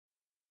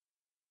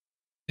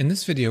In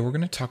this video, we're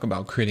going to talk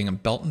about creating a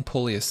belt and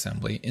pulley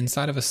assembly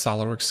inside of a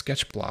SolidWorks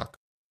sketch block.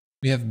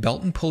 We have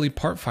belt and pulley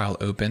part file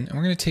open, and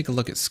we're going to take a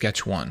look at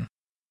sketch 1.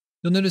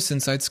 You'll notice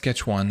inside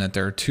sketch 1 that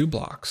there are two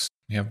blocks.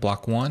 We have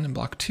block 1 and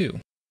block 2.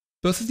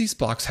 Both of these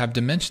blocks have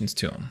dimensions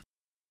to them.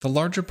 The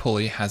larger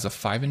pulley has a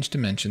 5-inch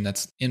dimension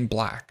that's in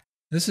black.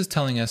 This is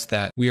telling us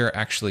that we are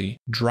actually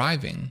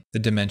driving the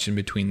dimension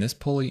between this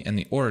pulley and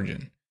the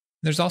origin.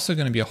 There's also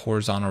going to be a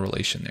horizontal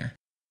relation there.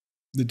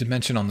 The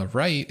dimension on the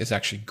right is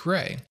actually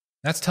gray.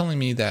 That's telling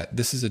me that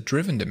this is a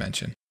driven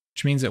dimension,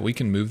 which means that we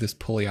can move this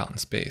pulley out in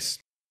space.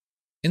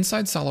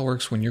 Inside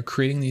SolidWorks, when you're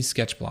creating these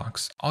sketch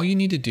blocks, all you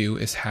need to do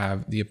is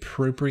have the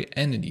appropriate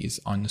entities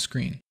on the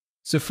screen.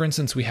 So for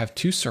instance, we have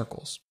two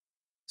circles.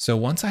 So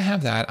once I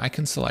have that, I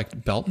can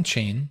select belt and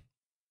chain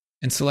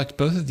and select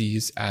both of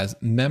these as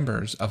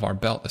members of our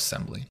belt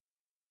assembly.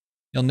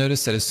 You'll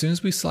notice that as soon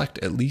as we select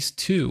at least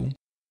two,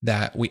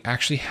 that we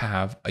actually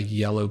have a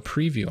yellow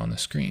preview on the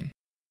screen.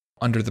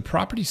 Under the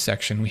properties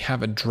section, we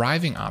have a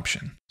driving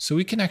option. So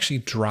we can actually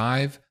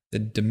drive the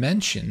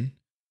dimension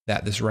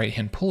that this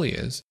right-hand pulley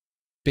is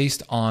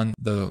based on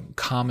the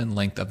common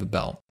length of the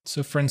belt.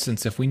 So for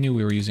instance, if we knew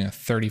we were using a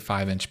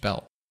 35-inch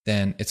belt,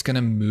 then it's going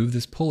to move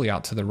this pulley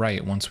out to the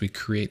right once we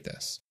create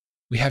this.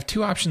 We have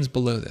two options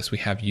below this. We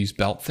have use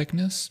belt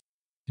thickness,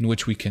 in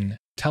which we can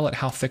tell it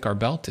how thick our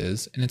belt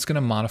is, and it's going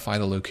to modify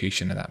the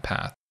location of that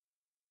path.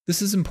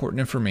 This is important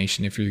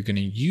information if you're going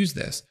to use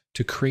this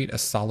to create a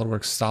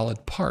SolidWorks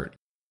solid part.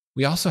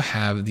 We also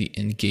have the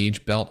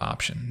engage belt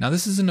option. Now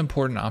this is an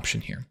important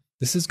option here.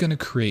 This is going to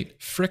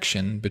create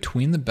friction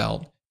between the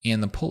belt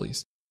and the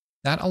pulleys.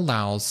 That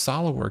allows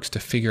SolidWorks to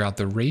figure out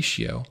the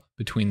ratio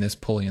between this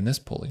pulley and this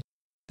pulley.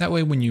 That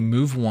way when you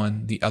move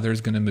one, the other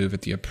is going to move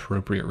at the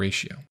appropriate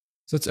ratio.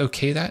 So let's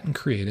OK that and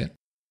create it.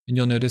 And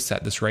you'll notice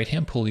that this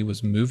right-hand pulley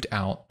was moved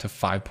out to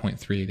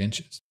 5.38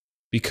 inches.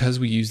 Because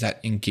we use that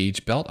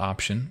engage belt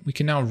option, we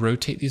can now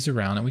rotate these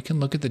around and we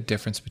can look at the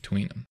difference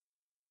between them.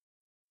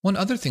 One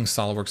other thing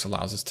SolidWorks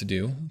allows us to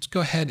do, let's go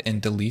ahead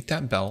and delete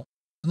that belt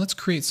and let's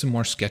create some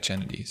more sketch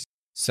entities.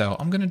 So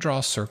I'm going to draw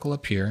a circle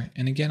up here,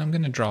 and again I'm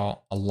going to draw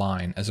a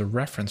line as a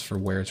reference for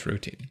where it's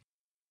rotating.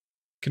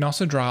 You can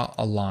also draw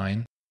a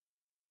line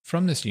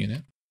from this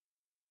unit,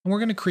 and we're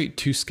going to create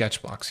two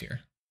sketch blocks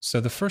here.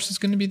 So the first is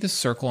going to be this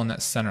circle in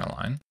that center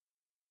line,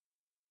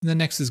 and the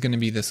next is going to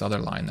be this other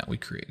line that we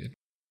created.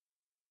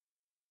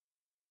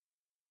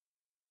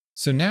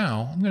 So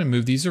now I'm going to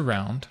move these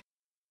around.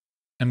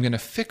 I'm going to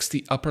fix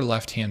the upper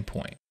left-hand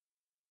point.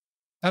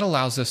 That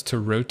allows us to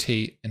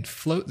rotate and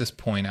float this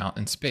point out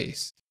in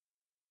space.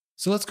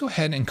 So let's go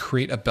ahead and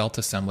create a belt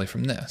assembly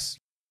from this.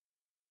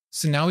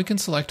 So now we can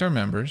select our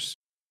members.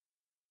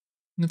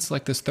 Let's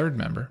select this third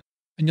member.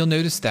 And you'll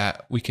notice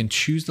that we can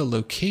choose the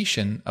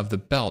location of the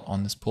belt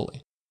on this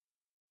pulley.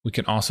 We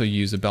can also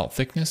use a belt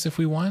thickness if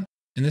we want.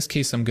 In this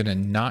case, I'm going to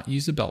not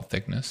use a belt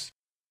thickness.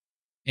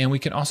 And we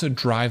can also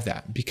drive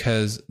that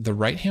because the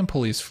right-hand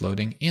pulley is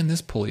floating and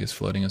this pulley is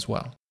floating as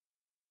well.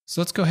 So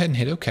let's go ahead and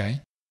hit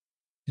OK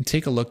and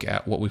take a look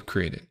at what we've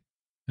created.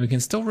 And we can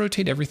still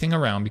rotate everything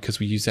around because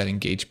we use that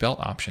engage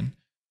belt option.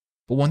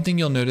 But one thing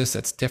you'll notice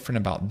that's different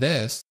about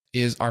this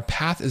is our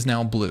path is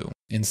now blue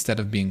instead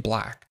of being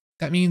black.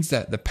 That means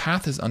that the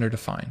path is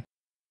underdefined.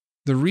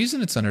 The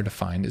reason it's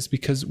underdefined is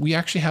because we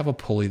actually have a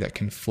pulley that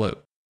can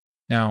float.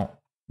 Now,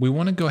 we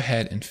want to go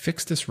ahead and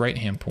fix this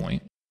right-hand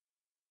point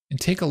and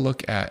take a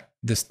look at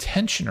this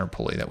tensioner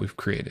pulley that we've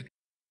created.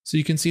 So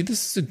you can see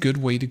this is a good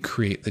way to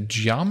create the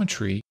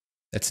geometry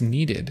that's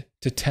needed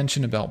to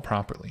tension a belt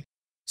properly.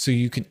 So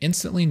you can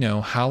instantly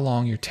know how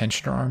long your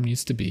tensioner arm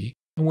needs to be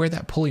and where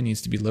that pulley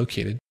needs to be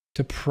located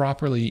to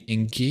properly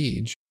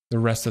engage the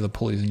rest of the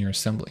pulleys in your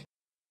assembly.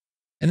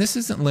 And this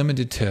isn't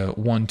limited to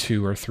 1,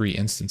 2, or 3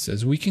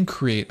 instances. We can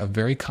create a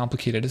very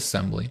complicated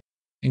assembly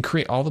and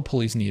create all the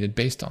pulleys needed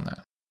based on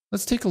that.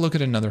 Let's take a look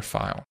at another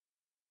file.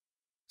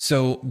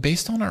 So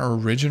based on our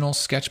original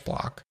sketch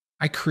block,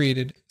 I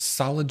created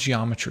solid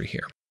geometry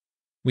here.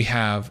 We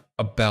have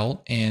a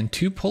belt and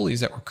two pulleys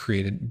that were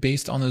created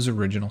based on those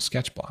original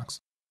sketch blocks.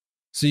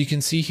 So you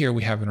can see here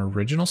we have an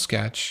original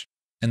sketch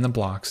and the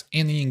blocks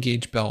and the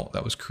engaged belt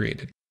that was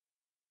created.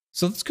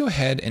 So let's go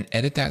ahead and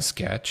edit that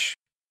sketch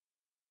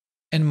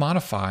and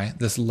modify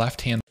this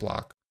left-hand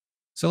block.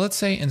 So let's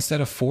say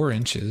instead of 4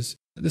 inches,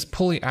 this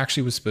pulley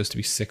actually was supposed to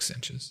be 6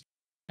 inches.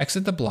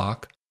 Exit the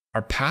block,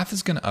 our path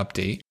is going to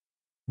update.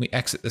 We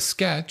exit the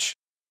sketch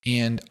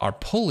and our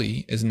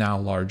pulley is now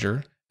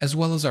larger as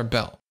well as our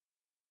belt.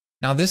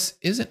 Now this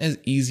isn't as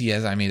easy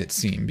as I made it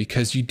seem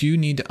because you do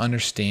need to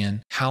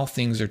understand how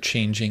things are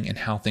changing and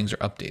how things are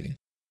updating.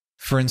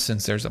 For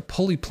instance, there's a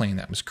pulley plane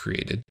that was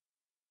created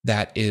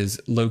that is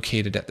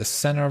located at the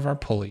center of our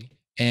pulley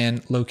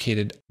and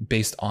located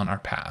based on our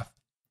path.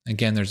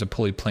 Again, there's a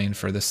pulley plane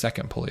for the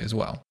second pulley as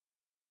well.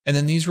 And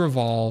then these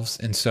revolves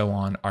and so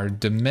on are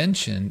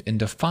dimensioned and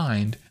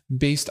defined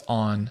based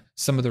on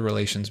some of the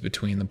relations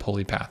between the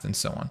pulley path and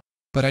so on.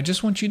 But I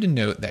just want you to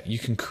note that you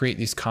can create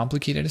these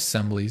complicated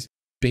assemblies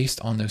based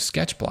on those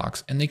sketch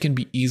blocks and they can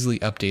be easily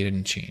updated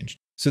and changed.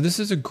 So this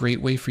is a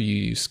great way for you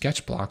to use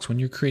sketch blocks when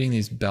you're creating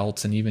these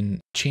belts and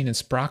even chain and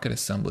sprocket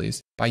assemblies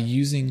by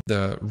using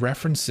the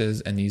references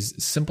and these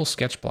simple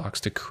sketch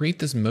blocks to create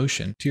this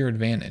motion to your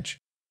advantage.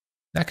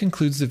 That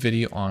concludes the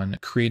video on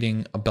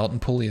creating a belt and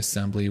pulley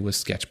assembly with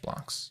sketch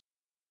blocks.